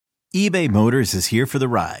eBay Motors is here for the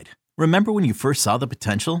ride. Remember when you first saw the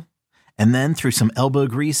potential? And then through some elbow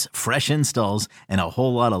grease, fresh installs, and a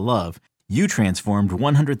whole lot of love, you transformed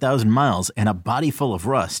 100,000 miles and a body full of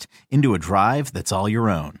rust into a drive that's all your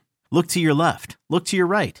own. Look to your left. Look to your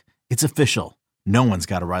right. It's official. No one's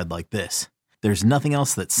got a ride like this. There's nothing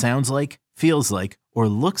else that sounds like, feels like, or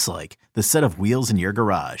looks like the set of wheels in your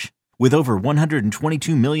garage. With over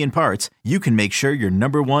 122 million parts, you can make sure your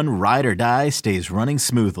number one ride or die stays running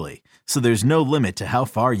smoothly. So there's no limit to how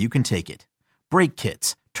far you can take it. Brake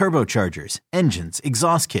kits, turbochargers, engines,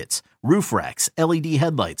 exhaust kits, roof racks, LED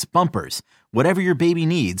headlights, bumpers, whatever your baby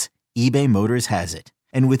needs, eBay Motors has it.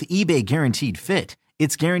 And with eBay Guaranteed Fit,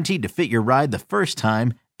 it's guaranteed to fit your ride the first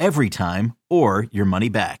time, every time, or your money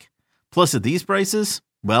back. Plus at these prices,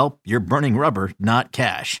 well, you're burning rubber, not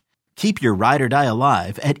cash. Keep your ride or die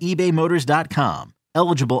alive at ebaymotors.com.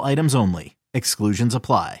 Eligible items only. Exclusions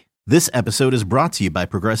apply. This episode is brought to you by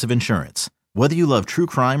Progressive Insurance. Whether you love true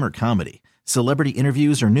crime or comedy, celebrity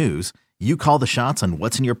interviews or news, you call the shots on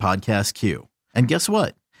what's in your podcast queue. And guess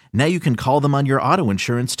what? Now you can call them on your auto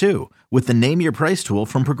insurance too with the Name Your Price tool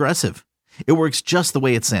from Progressive. It works just the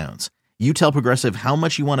way it sounds. You tell Progressive how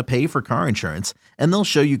much you want to pay for car insurance, and they'll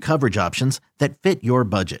show you coverage options that fit your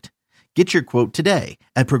budget. Get your quote today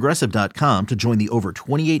at Progressive.com to join the over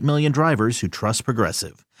 28 million drivers who trust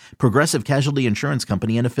Progressive. Progressive Casualty Insurance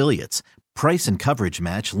Company and Affiliates. Price and coverage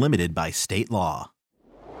match limited by state law.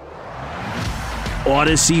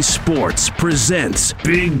 Odyssey Sports presents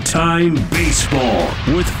Big Time Baseball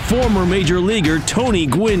with former Major Leaguer Tony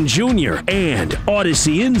Gwynn Jr. and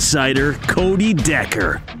Odyssey insider Cody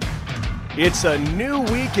Decker. It's a new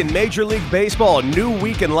week in Major League Baseball, a new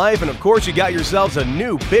week in life, and of course you got yourselves a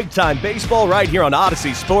new big-time baseball right here on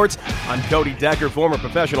Odyssey Sports. I'm Cody Decker, former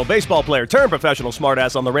professional baseball player turned professional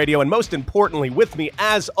smartass on the radio, and most importantly with me,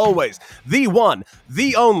 as always, the one,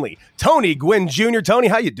 the only, Tony Gwynn Jr. Tony,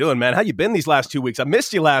 how you doing, man? How you been these last 2 weeks? I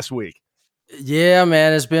missed you last week. Yeah,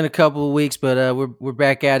 man, it's been a couple of weeks, but we're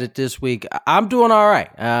back at it this week. I'm doing all right.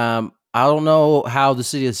 I don't know how the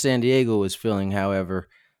city of San Diego is feeling, however.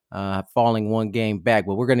 Falling one game back,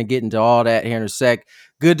 but we're going to get into all that here in a sec.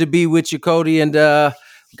 Good to be with you, Cody, and got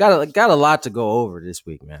a lot to go over this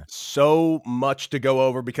week, man. So much to go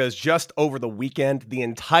over because just over the weekend, the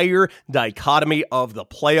entire dichotomy of the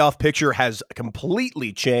playoff picture has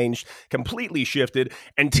completely changed, completely shifted,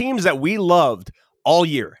 and teams that we loved all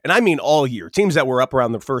year, and I mean all year, teams that were up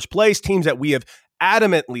around the first place, teams that we have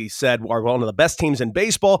adamantly said are one of the best teams in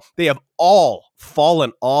baseball, they have all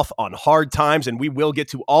fallen off on hard times, and we will get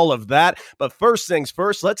to all of that. But first things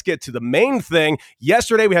first, let's get to the main thing.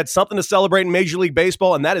 Yesterday, we had something to celebrate in Major League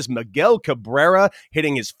Baseball, and that is Miguel Cabrera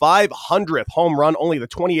hitting his 500th home run, only the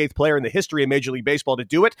 28th player in the history of Major League Baseball to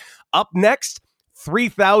do it. Up next,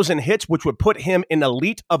 3,000 hits, which would put him in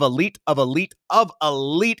elite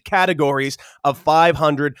categories of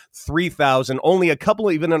 500, 3,000, only a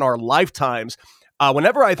couple even in our lifetimes.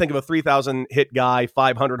 Whenever I think of a 3,000 hit guy,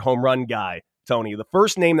 500 home run guy, Tony, the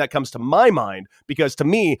first name that comes to my mind, because to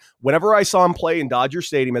me, whenever I saw him play in Dodger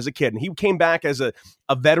Stadium as a kid, and he came back as a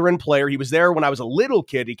veteran player, he was there when I was a little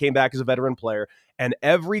kid, he came back as a veteran player, and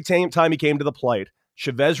every time he came to the plate,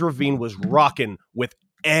 Chavez Ravine was rocking with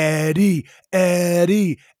Eddie.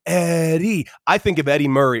 I think of Eddie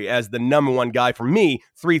Murray as the number one guy for me,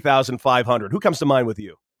 3,500. Who comes to mind with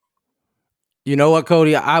you? You know what,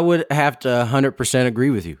 Cody? I would have to 100%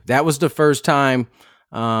 agree with you. That was the first time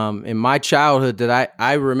in my childhood that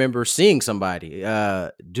I remember seeing somebody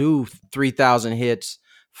do 3,000 hits,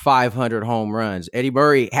 500 home runs. Eddie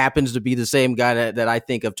Murray happens to be the same guy that I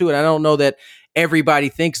think of too. And I don't know that everybody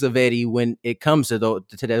thinks of Eddie when it comes to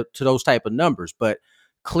those type of numbers, but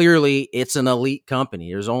clearly it's an elite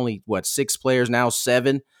company. There's only 6 players now,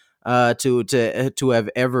 7 to have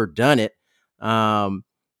ever done it.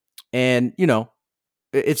 And you know,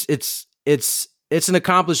 it's an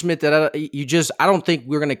accomplishment that I don't think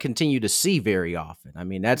we're going to continue to see very often. I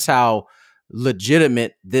mean, that's how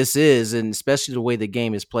legitimate this is, and especially the way the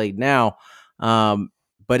game is played now.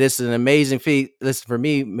 But it's an amazing feat. Listen, for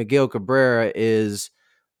me, Miguel Cabrera is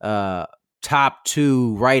top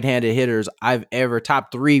 2 right-handed hitters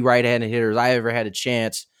top 3 right-handed hitters I ever had a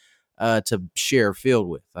chance to share a field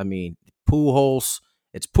with. I mean,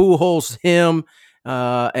 it's Pujols, him,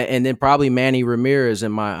 and then probably Manny Ramirez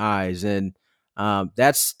in my eyes. And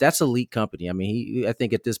that's elite company. I mean, I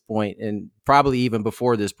think at this point, and probably even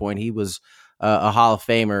before this point, he was a Hall of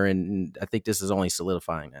Famer, and I think this is only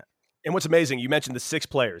solidifying that. And what's amazing, you mentioned the 6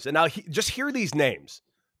 players, and now just hear these names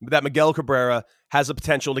that Miguel Cabrera has a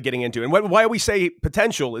potential to getting into. And why we say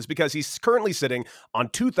potential is because he's currently sitting on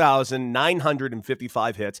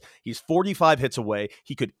 2,955 hits. He's 45 hits away.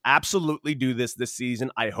 He could absolutely do this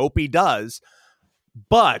season. I hope he does.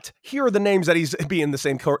 But here are the names that he's be in the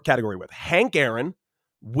same category with: Hank Aaron,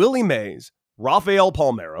 Willie Mays, Rafael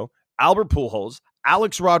Palmeiro, Albert Pujols,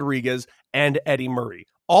 Alex Rodriguez, and Eddie Murray.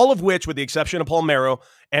 All of which, with the exception of Palmeiro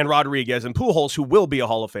and Rodriguez and Pujols, who will be a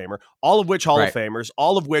Hall of Famer, all of which Hall of Famers,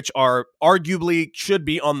 all of which are arguably should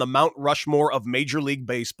be on the Mount Rushmore of Major League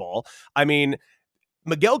Baseball. I mean,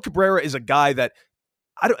 Miguel Cabrera is a guy that,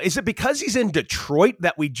 is it because he's in Detroit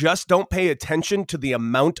that we just don't pay attention to the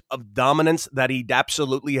amount of dominance that he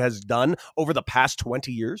absolutely has done over the past 20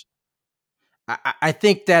 years? I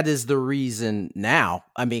think that is the reason now.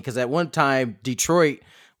 I mean, because at one time, Detroit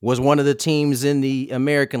was one of the teams in the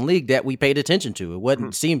American League that we paid attention to.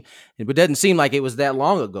 It doesn't seem like it was that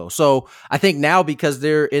long ago. So I think now, because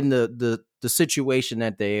they're in the situation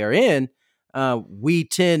that they are in, we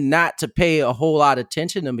tend not to pay a whole lot of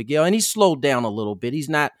attention to Miguel, and he's slowed down a little bit. He's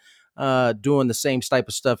not doing the same type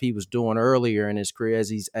of stuff he was doing earlier in his career as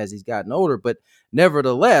he's gotten older. But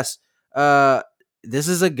nevertheless, this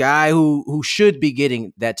is a guy who should be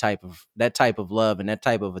getting that type of love and that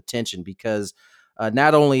type of attention, because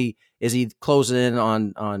not only is he closing in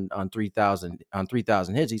on 3,000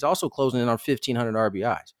 hits, he's also closing in on 1,500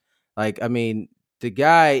 RBIs. Like, I mean, the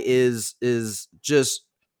guy is just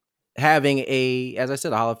having as I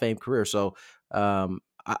said, a Hall of Fame career. So I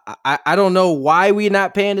don't know why we're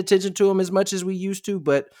not paying attention to him as much as we used to,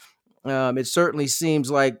 but it certainly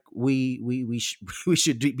seems like we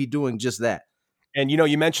should be doing just that. And,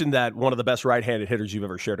 you mentioned that one of the best right-handed hitters you've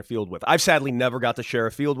ever shared a field with. I've sadly never got to share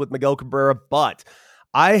a field with Miguel Cabrera, but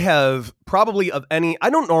I have probably I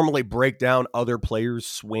don't normally break down other players'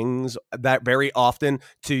 swings that very often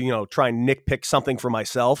to, try and nitpick something for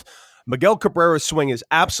myself. Miguel Cabrera's swing is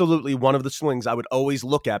absolutely one of the swings I would always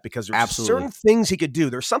look at, because there's certain things he could do.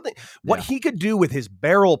 There's something, what he could do with his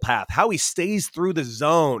barrel path, how he stays through the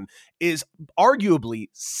zone, is arguably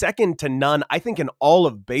second to none, I think, in all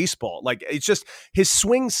of baseball. Like, it's just, his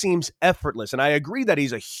swing seems effortless. And I agree that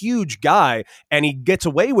he's a huge guy and he gets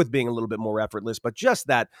away with being a little bit more effortless, but just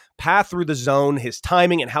that path through the zone, his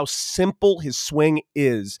timing, and how simple his swing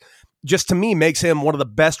is, just to me makes him one of the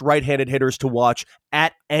best right-handed hitters to watch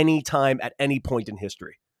at any time, at any point in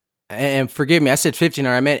history. And forgive me, I said 1,500.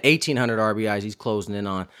 I meant 1,800 RBIs he's closing in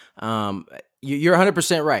on. You're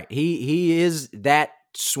 100% right. He is that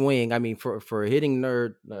swing. I mean, for a hitting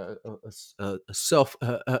nerd, a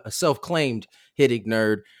self-claimed hitting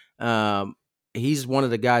nerd, he's one of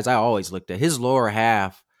the guys I always looked at. His lower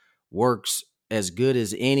half works as good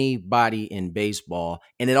as anybody in baseball,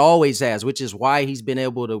 and it always has, which is why he's been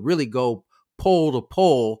able to really go pole to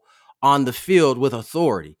pole on the field with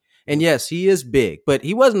authority. And yes, he is big, but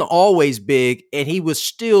he wasn't always big, and he was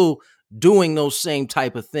still doing those same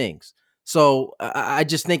type of things. So I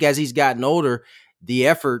just think as he's gotten older, the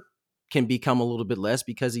effort can become a little bit less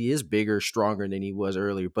because he is bigger, stronger than he was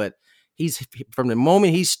earlier. But from the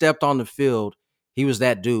moment he stepped on the field, he was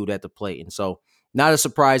that dude at the plate. And so not a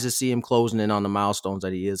surprise to see him closing in on the milestones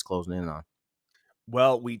that he is closing in on.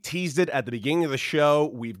 Well, we teased it at the beginning of the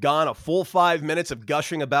show. We've gone a full 5 minutes of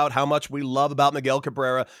gushing about how much we love about Miguel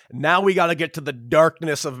Cabrera. Now we got to get to the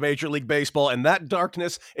darkness of Major League Baseball, and that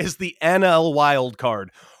darkness is the NL wild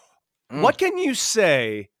card. What can you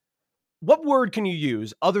say? What word can you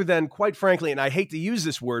use other than, quite frankly, and I hate to use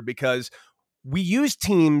this word because we use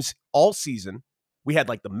teams all season. We had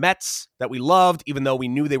like the Mets that we loved, even though we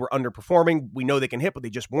knew they were underperforming. We know they can hit, but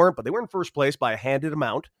they just weren't. But they were in first place by a handed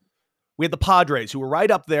amount. We had the Padres, who were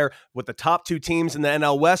right up there with the top two teams in the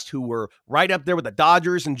NL West, who were right up there with the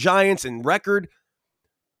Dodgers and Giants in record.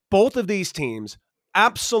 Both of these teams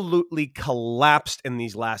absolutely collapsed in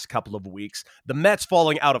these last couple of weeks. The Mets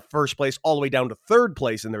falling out of first place all the way down to third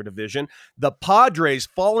place in their division. The Padres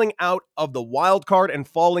falling out of the wild card and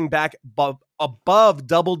falling back above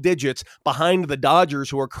double digits behind the Dodgers,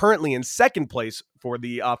 who are currently in second place for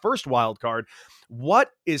the first wild card.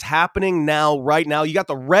 What is happening right now? You got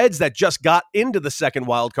the Reds that just got into the second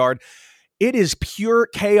wild card. It is pure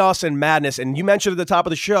chaos and madness. And you mentioned at the top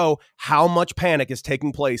of the show how much panic is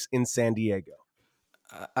taking place in San Diego.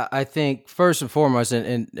 I think first and foremost,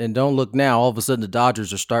 and don't look now, all of a sudden the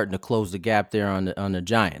Dodgers are starting to close the gap there on the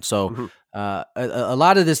Giants. So a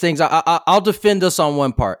lot of these things, I'll defend us on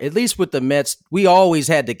one part. At least with the Mets, we always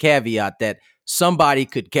had the caveat that somebody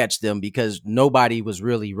could catch them because nobody was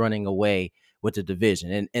really running away with the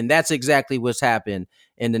division. And that's exactly what's happened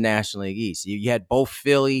in the National League East. You had both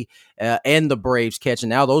Philly and the Braves catching.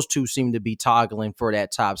 Now those two seem to be toggling for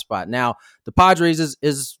that top spot. Now the Padres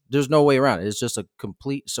is there's no way around it. It's just a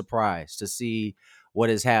complete surprise to see what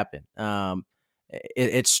has happened.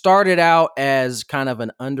 It started out as kind of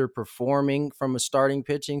an underperforming from a starting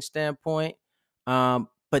pitching standpoint.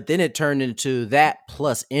 But then it turned into that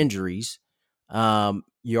plus injuries.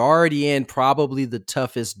 You're already in probably the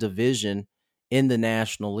toughest division in the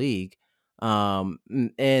National League.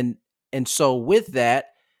 And so with that,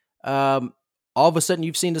 all of a sudden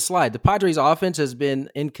you've seen the slide. The Padres offense has been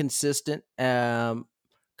inconsistent, kind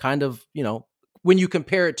of, when you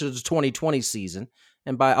compare it to the 2020 season,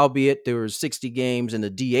 and albeit there were 60 games in the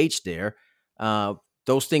DH there,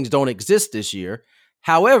 those things don't exist this year.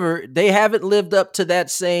 However, they haven't lived up to that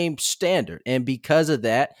same standard. And because of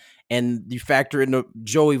that, and you factor in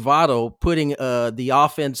Joey Votto putting the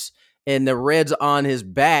offense and the Reds on his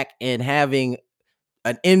back and having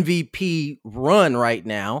an MVP run right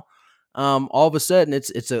now, all of a sudden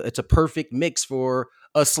it's a perfect mix for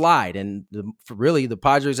a slide. And really, the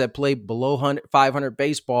Padres have played below 500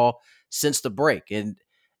 baseball since the break. And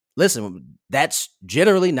listen, that's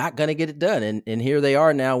generally not going to get it done. And here they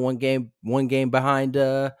are now, one game behind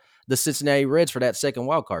the Cincinnati Reds for that second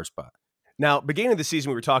wild card spot. Now, beginning of the season,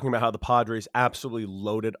 we were talking about how the Padres absolutely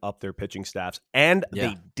loaded up their pitching staffs, and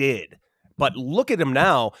they did. But look at them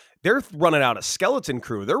now. They're running out a skeleton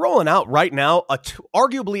crew. They're rolling out right now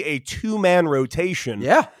arguably a two-man rotation.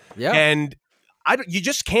 Yeah. And you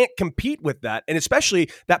just can't compete with that. And especially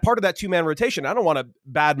that part of that two-man rotation. I don't want to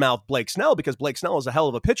badmouth Blake Snell because Blake Snell is a hell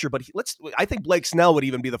of a pitcher, but I think Blake Snell would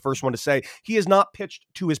even be the first one to say he has not pitched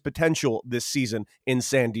to his potential this season in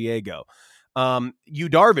San Diego. Yu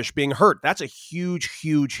Darvish being hurt, that's a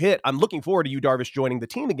huge hit. I'm looking forward to Yu Darvish joining the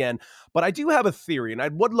team again, but I do have a theory, and I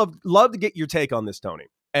would love to get your take on this, Tony.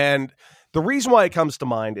 And the reason why it comes to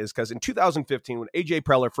mind is because in 2015, when AJ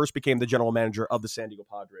Preller first became the general manager of the San Diego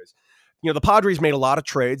Padres, the Padres made a lot of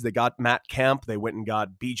trades. They got Matt Kemp. They went and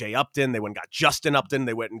got BJ Upton. They went and got Justin Upton.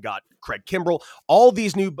 They went and got Craig Kimbrell. All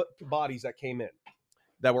these new bodies that came in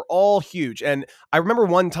that were all huge. And I remember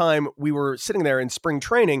one time we were sitting there in spring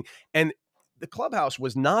training, and the clubhouse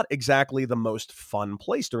was not exactly the most fun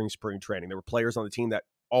place during spring training. There were players on the team that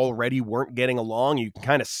already weren't getting along. You can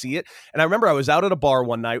kind of see it. And I remember I was out at a bar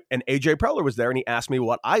one night, and AJ Preller was there, and he asked me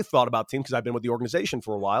what I thought about the team because I've been with the organization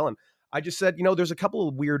for a while. And I just said, there's a couple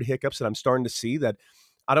of weird hiccups that I'm starting to see that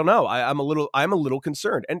I don't know. I'm a little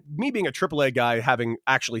concerned. And me being a AAA guy, having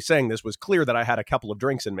actually saying this, was clear that I had a couple of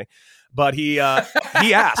drinks in me. But he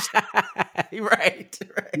asked. Right.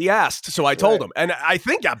 He asked, so I told him. And I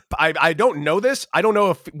think I don't know this. I don't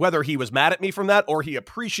know whether he was mad at me from that or he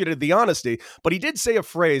appreciated the honesty. But he did say a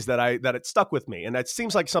phrase that it stuck with me, and that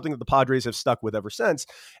seems like something that the Padres have stuck with ever since.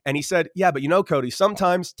 And he said, "Yeah, but Cody,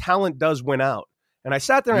 sometimes talent does win out." And I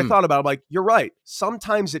sat there and I thought about it. I'm like, you're right.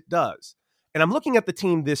 Sometimes it does. And I'm looking at the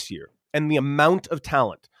team this year and the amount of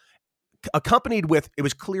talent accompanied with, it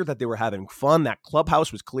was clear that they were having fun. That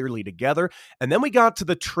clubhouse was clearly together. And then we got to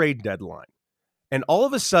the trade deadline. And all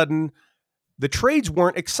of a sudden, the trades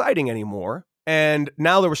weren't exciting anymore. And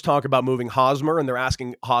now there was talk about moving Hosmer, and they're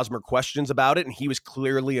asking Hosmer questions about it. And he was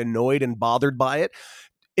clearly annoyed and bothered by it.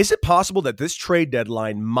 Is it possible that this trade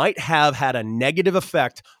deadline might have had a negative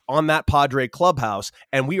effect on that Padre clubhouse,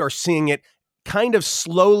 and we are seeing it kind of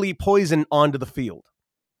slowly poison onto the field?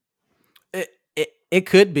 It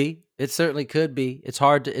could be. It certainly could be. It's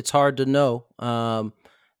hard to know.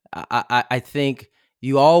 I think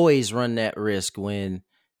you always run that risk when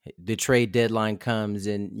the trade deadline comes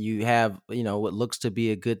and you have, what looks to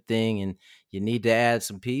be a good thing, and you need to add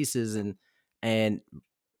some pieces, and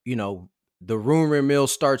the rumor mill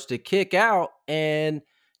starts to kick out, and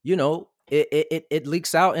it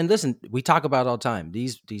leaks out. And listen, we talk about it all the time.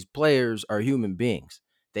 These players are human beings.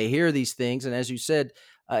 They hear these things, and as you said,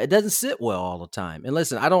 it doesn't sit well all the time. And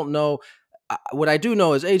listen, I don't know. What I do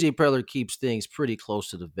know is AJ Preller keeps things pretty close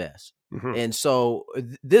to the vest. Mm-hmm. And so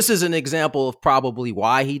this is an example of probably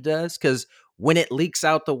why he does, because when it leaks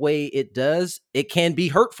out the way it does, it can be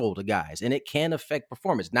hurtful to guys and it can affect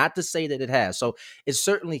performance. Not to say that it has. So it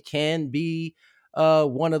certainly can be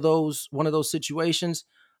one of those situations.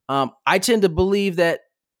 I tend to believe that,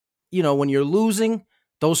 when you're losing,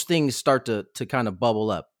 those things start to kind of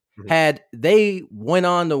bubble up. Mm-hmm. Had they went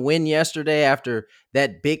on to win yesterday after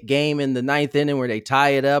that big game in the ninth inning where they tie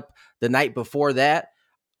it up the night before that,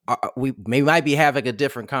 we might be having a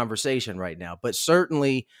different conversation right now. But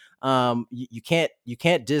certainly, you can't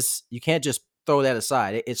just throw that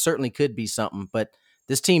aside. It certainly could be something, but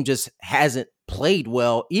this team just hasn't played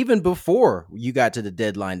well even before you got to the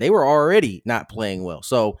deadline. They were already not playing well.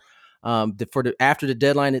 So after the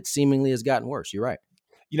deadline, it seemingly has gotten worse. You're right.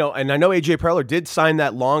 And I know AJ Preller did sign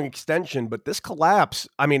that long extension, but this collapse,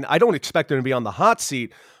 I mean, I don't expect him to be on the hot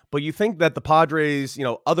seat, but you think that the Padres,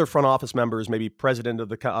 other front office members, maybe president of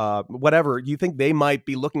the whatever, you think they might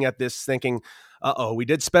be looking at this thinking, we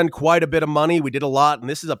did spend quite a bit of money. We did a lot, and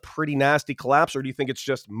this is a pretty nasty collapse, or do you think it's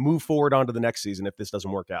just move forward onto the next season if this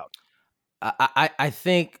doesn't work out? I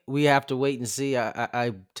think we have to wait and see.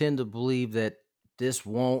 I tend to believe that this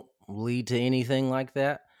won't lead to anything like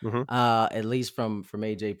that. At least from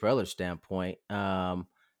AJ Preller's standpoint. But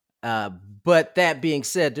that being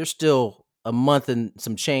said, there's still a month and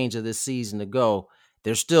some change of this season to go.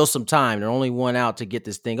 There's still some time. They're only one out to get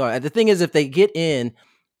this thing going. The thing is, if they get in,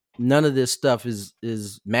 none of this stuff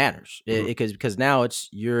is matters because now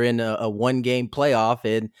you're in a 1-game playoff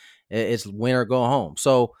and it's win or go home.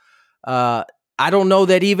 So I don't know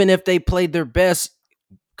that even if they played their best,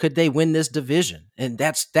 could they win this division? And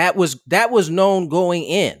that was known going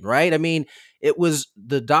in, right? I mean, it was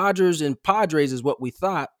the Dodgers and Padres is what we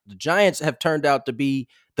thought. The Giants have turned out to be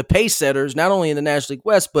the pace setters, not only in the National League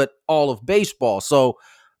West, but all of baseball. So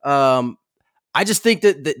I just think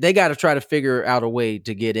that they got to try to figure out a way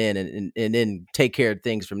to get in and then take care of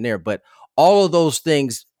things from there. But all of those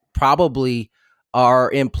things probably are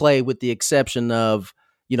in play with the exception of,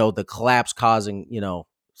 the collapse causing,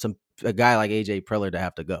 a guy like AJ Preller to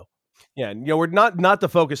have to go. Yeah, and we're not to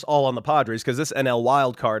focus all on the Padres because this NL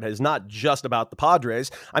wild card is not just about the Padres.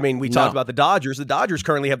 I mean, we talked about the Dodgers. The Dodgers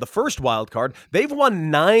currently have the first wild card. They've won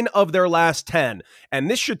 9 of their last 10, and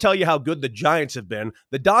this should tell you how good the Giants have been.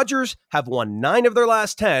 The Dodgers have won 9 of their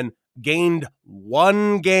last 10, gained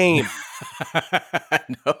 1 game.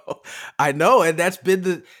 I know, and that's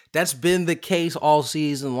been the case all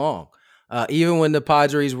season long. Even when the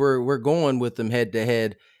Padres were going with them head to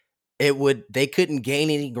head, they couldn't gain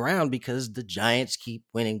any ground because the Giants keep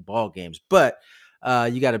winning ball games. But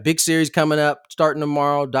you got a big series coming up starting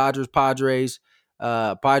tomorrow, Dodgers, Padres.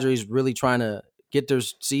 Padres really trying to get their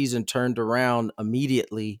season turned around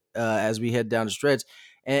immediately as we head down the stretch.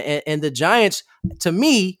 And the Giants, to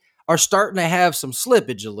me, are starting to have some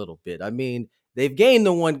slippage a little bit. I mean, they've gained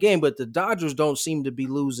the 1 game, but the Dodgers don't seem to be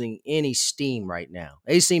losing any steam right now.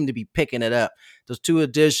 They seem to be picking it up. Those 2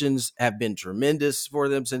 additions have been tremendous for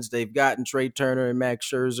them since they've gotten Trey Turner and Max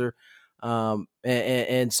Scherzer.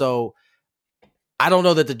 And so I don't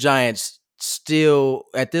know that the Giants still,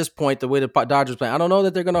 at this point, the way the Dodgers play, I don't know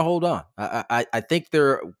that they're going to hold on. I think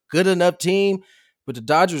they're a good enough team, but the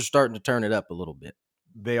Dodgers are starting to turn it up a little bit.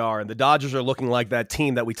 They are, and the Dodgers are looking like that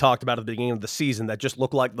team that we talked about at the beginning of the season that just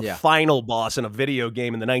looked like the final boss in a video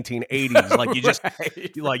game in the 1980s. Like you just,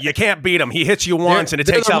 you can't beat him. He hits you once, and it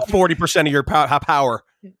takes out 40% of your power.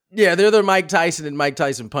 Yeah, they're the Mike Tyson and Mike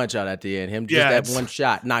Tyson punch out at the end. That one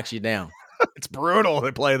shot knocks you down. It's brutal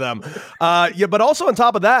to play them. But also on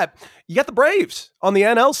top of that, you got the Braves on the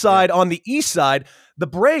NL side, on the East side. The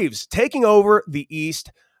Braves taking over the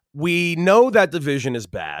East. We know that division is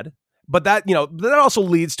bad. But that also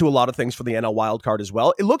leads to a lot of things for the NL wildcard as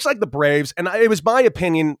well. It looks like the Braves, and it was my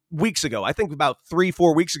opinion weeks ago. I think about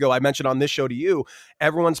 3-4 weeks ago, I mentioned on this show to you,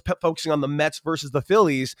 everyone's focusing on the Mets versus the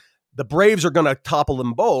Phillies. The Braves are going to topple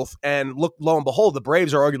them both. And look, lo and behold, the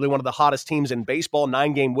Braves are arguably one of the hottest teams in baseball,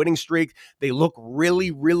 9-game winning streak. They look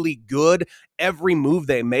really, really good every move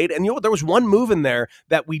they made. And there was one move in there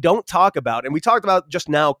that we don't talk about. And we talked about just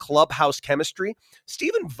now clubhouse chemistry.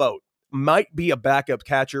 Stephen Vogt might be a backup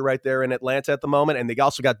catcher right there in Atlanta at the moment. And they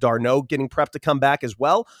also got d'Arnaud getting prepped to come back as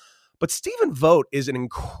well. But Stephen Vogt is an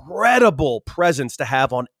incredible presence to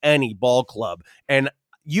have on any ball club. And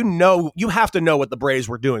you have to know what the Braves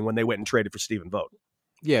were doing when they went and traded for Stephen Vogt.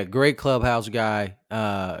 Yeah, great clubhouse guy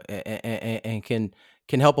and can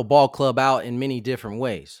help a ball club out in many different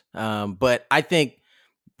ways. But I think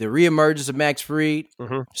the reemergence of Max Fried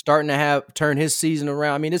starting to turn his season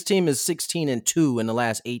around. I mean, this team is 16-2 in the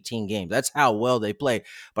last 18 games. That's how well they play.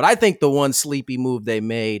 But I think the one sleepy move they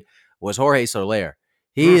made was Jorge Soler.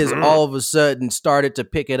 He has all of a sudden started to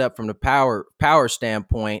pick it up from the power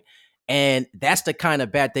standpoint. And that's the kind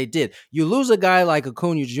of bat they did. You lose a guy like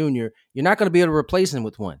Acuna Jr., you're not going to be able to replace him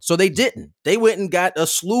with one. So they didn't. They went and got a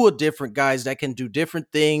slew of different guys that can do different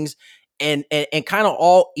things and kind of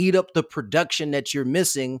all eat up the production that you're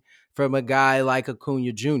missing from a guy like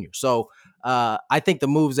Acuna Jr. So I think the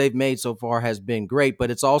moves they've made so far has been great,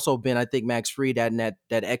 but it's also been, I think, Max Fried adding that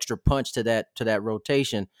extra punch to that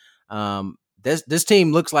rotation. This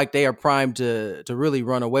team looks like they are primed to really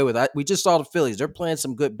run away with it. We just saw the Phillies. They're playing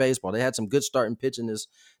some good baseball. They had some good starting pitch in this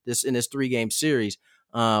 3-game series.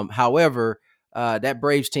 However, that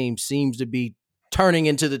Braves team seems to be turning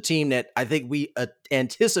into the team that I think we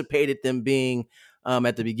anticipated them being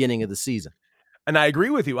at the beginning of the season. And I agree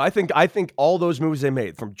with you. I think all those moves they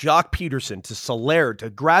made, from Jock Peterson to Soler to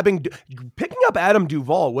picking up Adam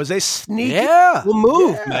Duvall, was a sneaky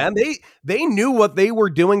move, man. They knew what they were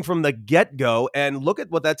doing from the get-go, and look at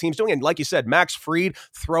what that team's doing. And like you said, Max Fried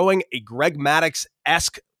throwing a Greg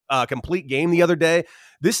Maddux-esque complete game the other day.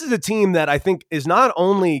 This is a team that I think is not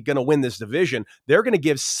only going to win this division, they're going to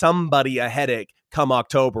give somebody a headache come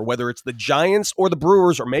October, whether it's the Giants or the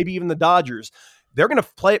Brewers or maybe even the Dodgers. They're going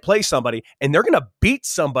to play somebody, and they're going to beat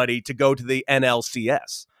somebody to go to the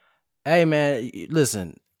NLCS. Hey, man,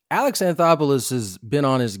 listen, Alex Anthopoulos has been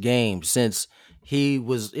on his game since he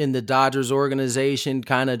was in the Dodgers organization,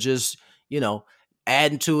 kind of just,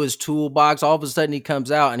 adding to his toolbox. All of a sudden, he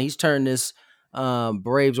comes out, and he's turned this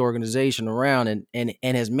Braves organization around and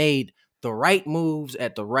has made the right moves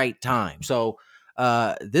at the right time. So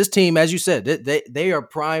this team, as you said, they are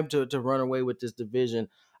primed to run away with this division.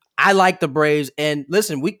 I like the Braves, and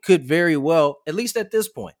listen, we could very well, at least at this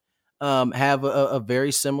point, have a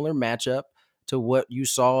very similar matchup to what you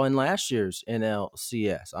saw in last year's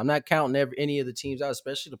NLCS. I'm not counting any of the teams out,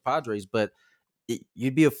 especially the Padres, but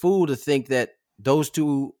you'd be a fool to think that those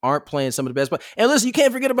two aren't playing some of the best. And listen, you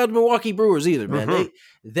can't forget about the Milwaukee Brewers either, man.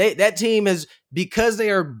 Mm-hmm. That team is, because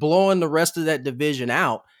they are blowing the rest of that division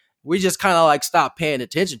out, we just kind of like stop paying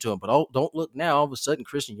attention to him. But don't look now. All of a sudden,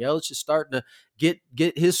 Christian Yelich is starting to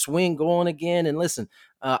get his swing going again. And listen,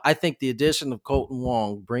 I think the addition of Colton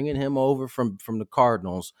Wong, bringing him over from the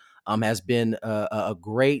Cardinals, has been a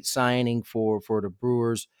great signing for the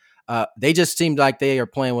Brewers. They just seem like they are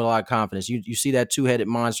playing with a lot of confidence. You see that two-headed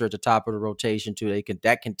monster at the top of the rotation too.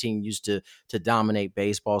 That continues to dominate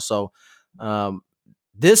baseball. So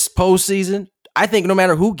this postseason, I think no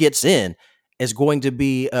matter who gets in, is going to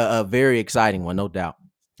be a very exciting one, no doubt.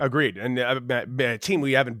 Agreed. And a team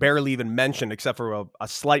we haven't barely even mentioned, except for a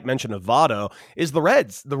slight mention of Votto, is the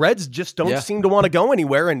Reds. The Reds just don't seem to want to go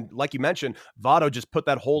anywhere. And like you mentioned, Votto just put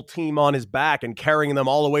that whole team on his back and carrying them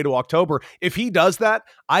all the way to October. If he does that,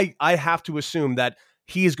 I have to assume that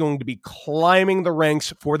he is going to be climbing the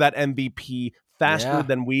ranks for that MVP faster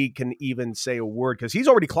than we can even say a word, because he's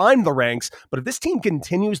already climbed the ranks. But if this team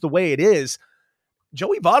continues the way it is,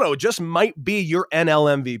 Joey Votto just might be your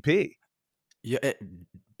NL MVP. Yeah,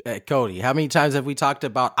 Cody, how many times have we talked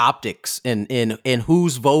about optics and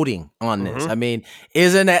who's voting on this? I mean,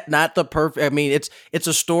 isn't that not the perfect? I mean, it's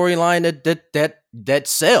a storyline that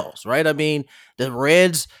sells, right? I mean, the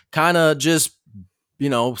Reds kind of just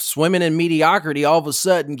swimming in mediocrity, all of a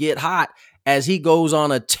sudden get hot as he goes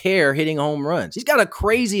on a tear hitting home runs. He's got a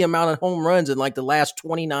crazy amount of home runs in like the last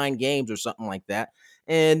 29 games or something like that,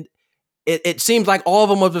 and it seems like all of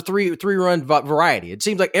them was a three-run variety. It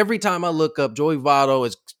seems like every time I look up, Joey Votto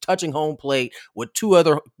is touching home plate with two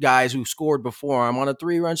other guys who scored before him on a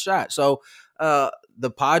 3-run shot. So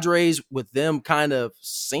the Padres, with them kind of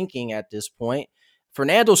sinking at this point,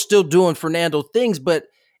 Fernando's still doing Fernando things, but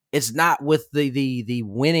it's not with the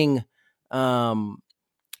winning kind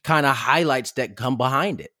of highlights that come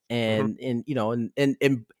behind it. And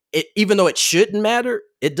even though it shouldn't matter,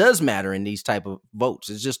 it does matter in these type of votes.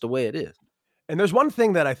 It's just the way it is. And there's one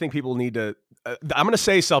thing that I think people need to, I'm going to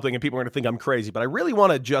say something and people are going to think I'm crazy, but I really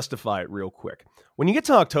want to justify it real quick. When you get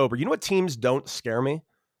to October, you know what teams don't scare me?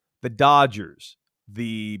 The Dodgers,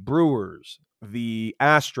 the Brewers, the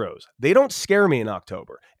Astros. They don't scare me in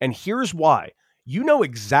October. And here's why. You know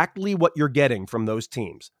exactly what you're getting from those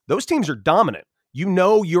teams. Those teams are dominant. You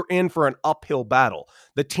know you're in for an uphill battle.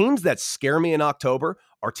 The teams that scare me in October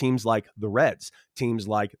are teams like the Reds, teams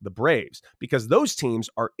like the Braves, because those teams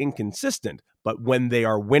are inconsistent. But when they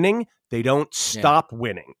are winning, they don't stop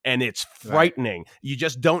winning. And it's frightening. Right. You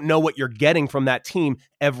just don't know what you're getting from that team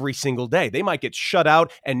every single day. They might get shut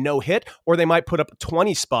out and no hit, or they might put up a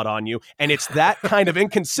 20 spot on you. And it's that kind of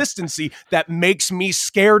inconsistency that makes me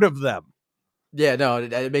scared of them. Yeah, no,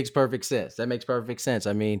 it makes perfect sense. That makes perfect sense.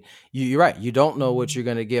 I mean, you're right. You don't know what you're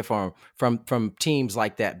going to get from teams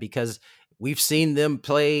like that, because we've seen them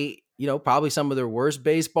play, probably some of their worst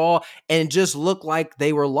baseball and just look like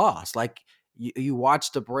they were lost. Like you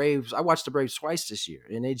watch the Braves. I watched the Braves twice this year,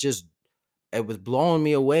 and it was blowing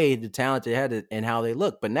me away, the talent they had and how they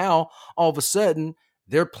look. But now all of a sudden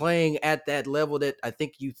they're playing at that level that I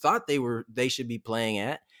think you thought they should be playing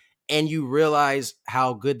at. And you realize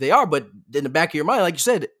how good they are, but in the back of your mind, like you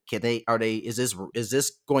said, is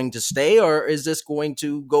this going to stay, or is this going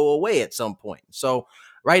to go away at some point? So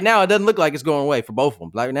right now it doesn't look like it's going away for both of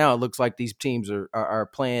them. Right now it looks like these teams are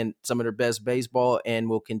playing some of their best baseball and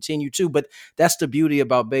will continue to. But that's the beauty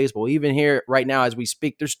about baseball. Even here right now as we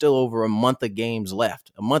speak, there's still over a month of games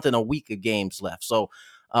left, a month and a week of games left. So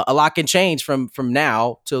a lot can change from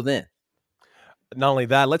now till then. Not only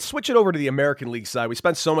that, let's switch it over to the American League side. We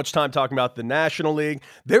spent so much time talking about the National League.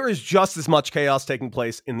 There is just as much chaos taking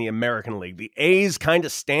place in the American League. The A's kind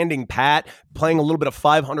of standing pat, playing a little bit of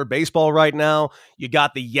 500 baseball right now. You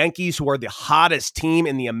got the Yankees, who are the hottest team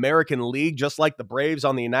in the American League, just like the Braves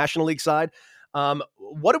on the National League side.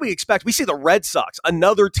 What do we expect? We see the Red Sox,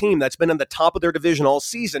 another team that's been in the top of their division all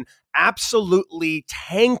season, absolutely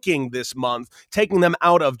tanking this month, taking them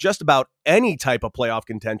out of just about any type of playoff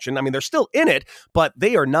contention. I mean, they're still in it, but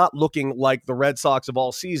they are not looking like the Red Sox of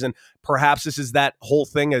all season. Perhaps this is that whole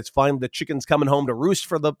thing. It's finally the chickens coming home to roost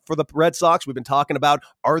for the Red Sox. We've been talking about,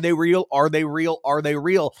 are they real? Are they real? Are they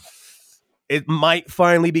real? It might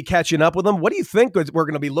finally be catching up with them. What do you think we're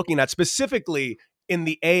going to be looking at specifically in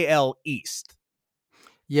the AL East?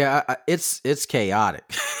 Yeah, it's chaotic.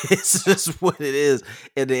 It's just what it is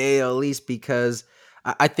in the AL East, because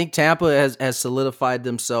I think Tampa has solidified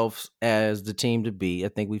themselves as the team to be. I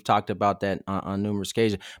think we've talked about that on numerous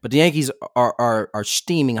occasions. But the Yankees are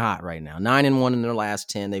steaming hot right now. 9-1 in their last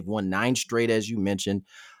 10. They've won 9 straight, as you mentioned.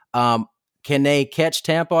 Can they catch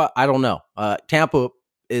Tampa? I don't know. Tampa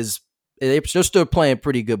they're still playing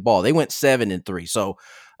pretty good ball. They went 7-3. So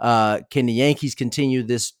can the Yankees continue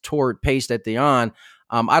this torrid pace that they're on?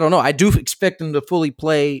 I don't know. I do expect them to fully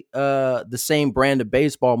play the same brand of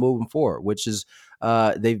baseball moving forward, which is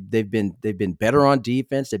they've been better on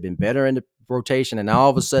defense. They've been better in the rotation, and now all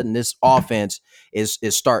of a sudden this offense is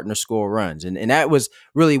starting to score runs, and that was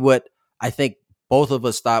really what I think both of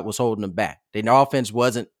us thought was holding them back. Their offense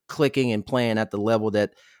wasn't clicking and playing at the level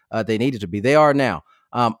that they needed to be. They are now.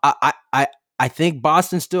 I think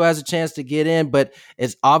Boston still has a chance to get in, but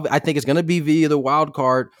I think it's going to be via the wild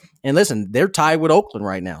card. And listen, they're tied with Oakland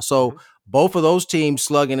right now. So both of those teams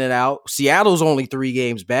slugging it out. Seattle's only 3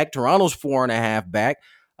 games back. Toronto's 4.5 back.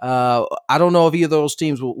 I don't know if either of those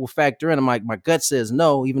teams will factor in. My gut says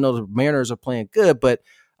no, even though the Mariners are playing good. But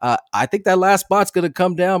I think that last spot's going to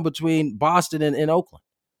come down between Boston and Oakland.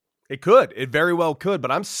 It could. It very well could,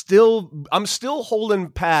 but I'm still holding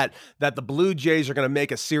pat that the Blue Jays are going to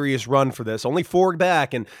make a serious run for this. Only 4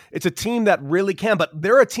 back, and it's a team that really can, but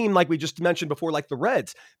they're a team like we just mentioned before, like the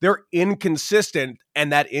Reds. They're inconsistent,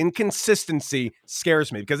 and that inconsistency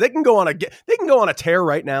scares me because they can go on a tear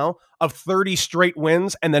right now of 30 straight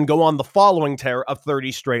wins and then go on the following tear of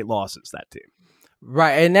 30 straight losses, that team.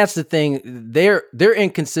 Right, and that's the thing. Their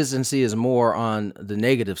inconsistency is more on the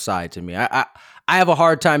negative side to me. I have a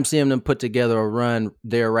hard time seeing them put together a run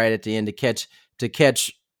there right at the end to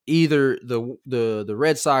catch either the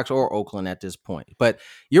Red Sox or Oakland at this point. But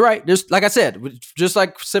you're right. There's, like I said, just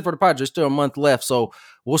like I said for the Padres, there's still a month left, so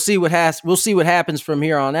we'll see what happens from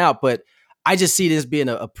here on out. But I just see this being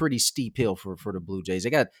a pretty steep hill for the Blue Jays.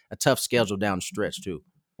 They got a tough schedule down the stretch too.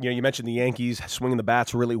 You know, you mentioned the Yankees swinging the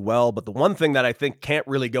bats really well, but the one thing that I think can't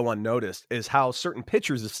really go unnoticed is how certain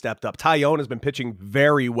pitchers have stepped up. Taillon has been pitching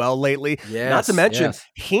very well lately. Yes, not to mention, yes.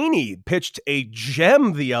 Heaney pitched a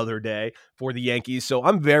gem the other day for the Yankees, so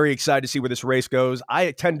I'm very excited to see where this race goes. I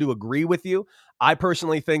tend to agree with you. I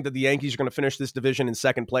personally think that the Yankees are going to finish this division in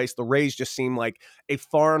second place. The Rays just seem like a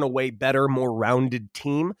far and away better, more rounded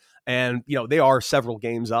team, and they are several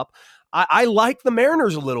games up. I like the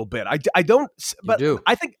Mariners a little bit. I don't, but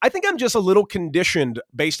I think I'm just a little conditioned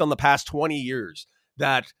based on the past 20 years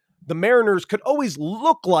that the Mariners could always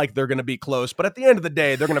look like they're going to be close, but at the end of the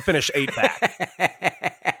day, they're going to finish 8 back.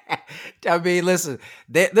 I mean, listen,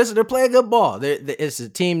 they're playing good ball. It's a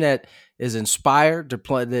team that is inspired to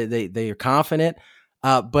play. They are confident,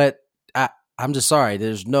 but I'm just sorry.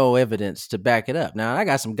 There's no evidence to back it up. Now, I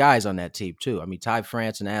got some guys on that team too. I mean, Ty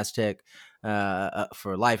France and Aztec.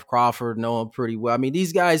 For Life Crawford, know him pretty well. I mean,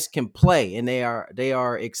 these guys can play, and they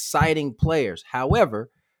are exciting players. However,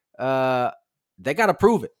 they got to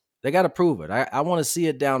prove it. I want to see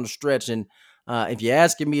it down the stretch. And if you're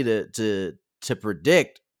asking me to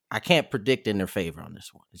predict, I can't predict in their favor on this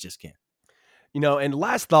one. I just can't. And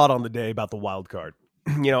last thought on the day about the wild card.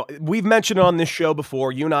 We've mentioned it on this show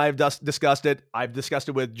before. You and I have discussed it. I've discussed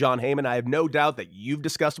it with John Heyman. I have no doubt that you've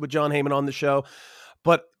discussed it with John Heyman on the show.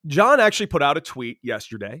 But John actually put out a tweet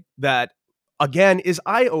yesterday that, again, is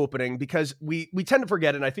eye-opening because we tend to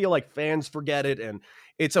forget it, and I feel like fans forget it, and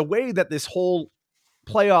it's a way that this whole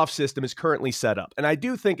playoff system is currently set up. And I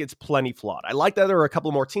do think it's plenty flawed. I like that there are a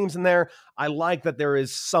couple more teams in there. I like that there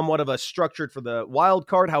is somewhat of a structured for the wild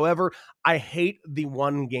card. However, I hate the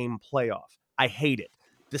 1-game playoff. I hate it.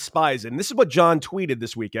 despise it. And this is what John tweeted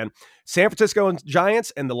this weekend. San Francisco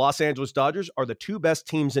Giants and the Los Angeles Dodgers are the two best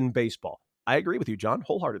teams in baseball. I agree with you, John,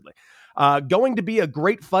 wholeheartedly. Going to be a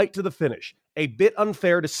great fight to the finish. A bit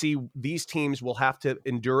unfair to see these teams will have to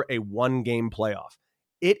endure a one-game playoff.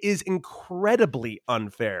 It is incredibly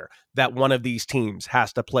unfair that one of these teams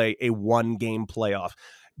has to play a one-game playoff.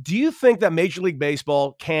 Do you think that Major League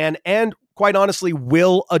Baseball can and quite honestly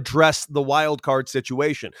will address the wild card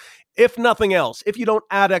situation? If nothing else, if you don't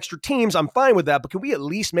add extra teams, I'm fine with that, but can we at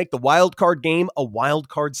least make the wild card game a wild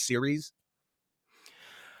card series?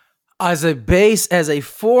 As a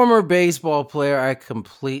former baseball player, I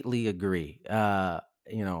completely agree.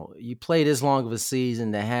 You play this long of a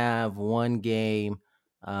season to have one game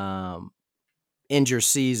end your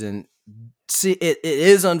season. See, it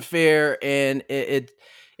is unfair, and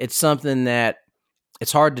it's something that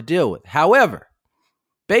it's hard to deal with. However,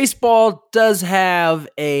 baseball does have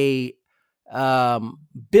a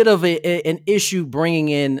bit of an issue bringing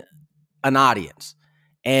in an audience.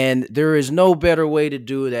 And there is no better way to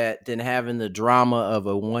do that than having the drama of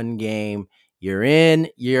a one game, you're in,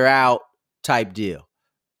 you're out type deal.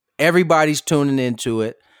 Everybody's tuning into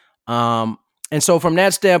it. And so from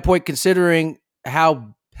that standpoint, considering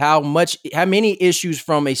how many issues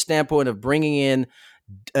from a standpoint of bringing in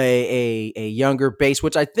a younger base,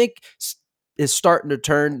 which I think is starting to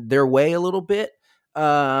turn their way a little bit.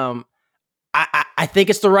 I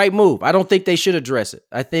think it's the right move. I don't think they should address it.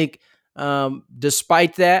 I think,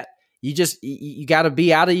 despite that, you got to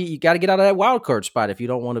be you got to get out of that wild card spot if you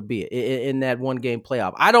don't want to be in that one game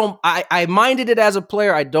playoff. I minded it as a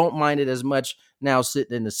player. I don't mind it as much now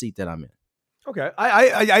sitting in the seat that I'm in. Okay.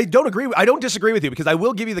 I don't agree. I don't disagree with you, because I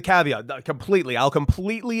will give you the caveat completely. I'll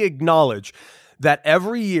completely acknowledge that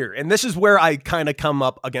every year, and this is where I kind of come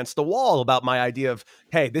up against the wall about my idea of,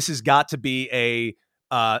 hey, this has got to be a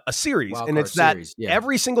series. And it's series, that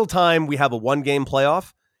every single time we have a one game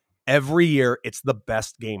playoff, every year, it's the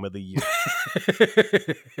best game of the year.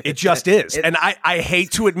 It just is. And I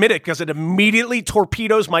hate to admit it because it immediately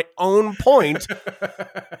torpedoes my own point,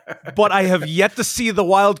 but I have yet to see the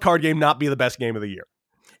wild card game not be the best game of the year.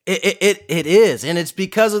 It is. And it's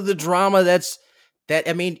because of the drama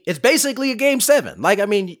it's basically a game 7.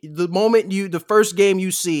 The first game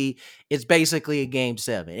you see, it's basically a game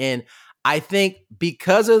 7. And I think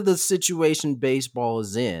because of the situation baseball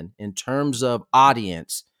is in terms of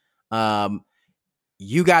audience,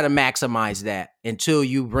 you got to maximize that until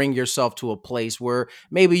you bring yourself to a place where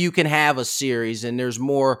maybe you can have a series and there's a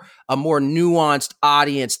more nuanced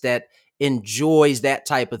audience that enjoys that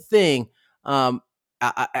type of thing.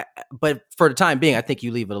 But for the time being, I think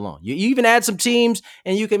you leave it alone. You even add some teams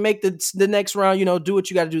and you can make the next round, do what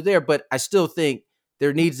you got to do there. But I still think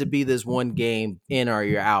there needs to be this one game in or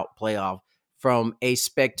you're out playoff from a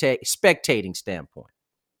spectating standpoint.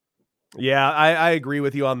 Yeah, I agree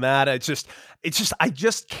with you on that. It's just I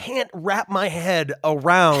just can't wrap my head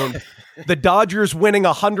around the Dodgers winning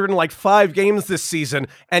 105 games this season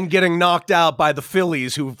and getting knocked out by the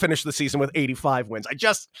Phillies, who finished the season with 85 wins.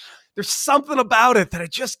 There's something about it that I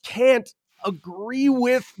just can't agree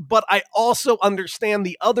with, but I also understand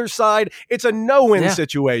the other side. It's a no-win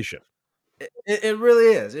situation. It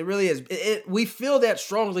really is. It really is. We feel that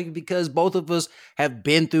strongly because both of us have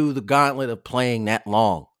been through the gauntlet of playing that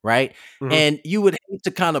long, right? Mm-hmm. And you would hate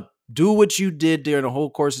to kind of do what you did during the whole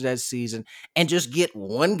course of that season and just get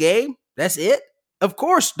one game. That's it. Of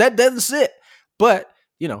course, that's it. But,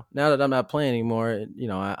 now that I'm not playing anymore,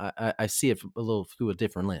 I see it a little through a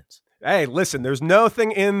different lens. Hey, listen, there's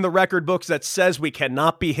nothing in the record books that says we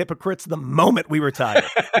cannot be hypocrites the moment we retire.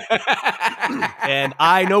 And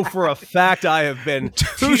I know for a fact I have been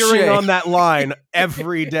teetering on that line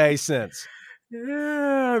every day since.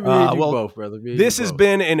 Yeah, both, brother. This has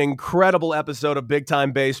been an incredible episode of Big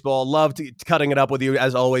Time Baseball. Loved cutting it up with you,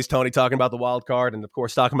 as always, Tony, talking about the wild card and, of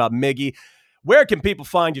course, talking about Miggy. Where can people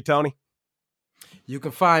find you, Tony? You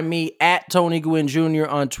can find me at Tony Gwynn Jr.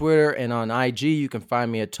 on Twitter, and on IG, you can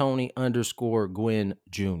find me at Tony_Gwynn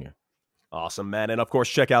Jr. Awesome, man. And, of course,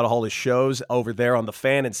 check out all his shows over there on The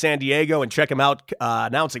Fan in San Diego and check him out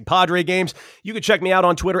announcing Padre games. You can check me out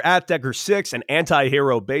on Twitter at Decker6 and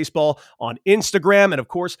Antihero Baseball on Instagram. And, of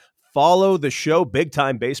course, follow the show Big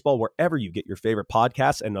Time Baseball wherever you get your favorite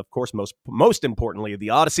podcasts. And, of course, most importantly,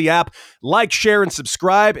 the Odyssey app. Like, share, and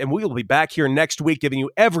subscribe. And we will be back here next week giving you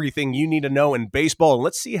everything you need to know in baseball. And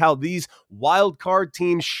let's see how these wild card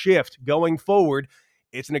teams shift going forward.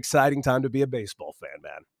 It's an exciting time to be a baseball fan,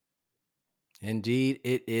 man. Indeed,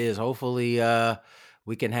 it is. Hopefully,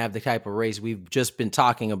 we can have the type of race we've just been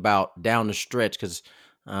talking about down the stretch, because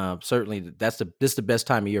certainly this is the best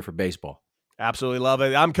time of year for baseball. Absolutely love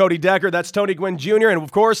it. I'm Cody Decker. That's Tony Gwynn Jr. And,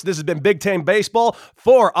 of course, this has been Big Time Baseball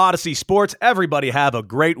for Odyssey Sports. Everybody have a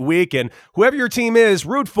great week. And whoever your team is,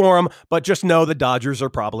 root for them, but just know the Dodgers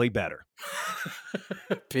are probably better.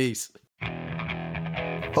 Peace.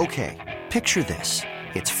 Okay, picture this.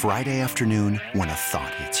 It's Friday afternoon when a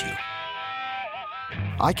thought hits you.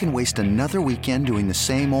 I can waste another weekend doing the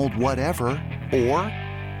same old whatever, or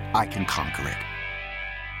I can conquer it.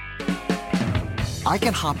 I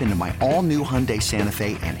can hop into my all-new Hyundai Santa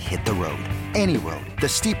Fe and hit the road. Any road. The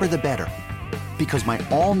steeper, the better. Because my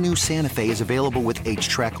all-new Santa Fe is available with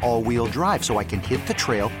H-Track all-wheel drive, so I can hit the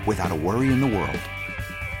trail without a worry in the world.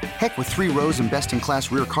 Heck, with 3 rows and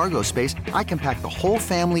best-in-class rear cargo space, I can pack the whole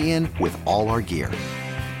family in with all our gear.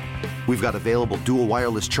 We've got available dual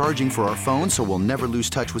wireless charging for our phones, so we'll never lose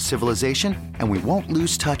touch with civilization, and we won't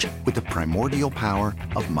lose touch with the primordial power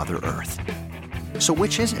of Mother Earth. So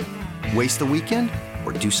which is it? Waste the weekend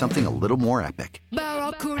or do something a little more epic?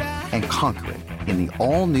 And conquer it in the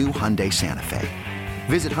all-new Hyundai Santa Fe.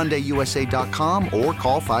 Visit HyundaiUSA.com or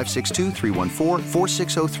call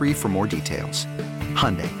 562-314-4603 for more details.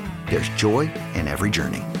 Hyundai, there's joy in every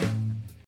journey.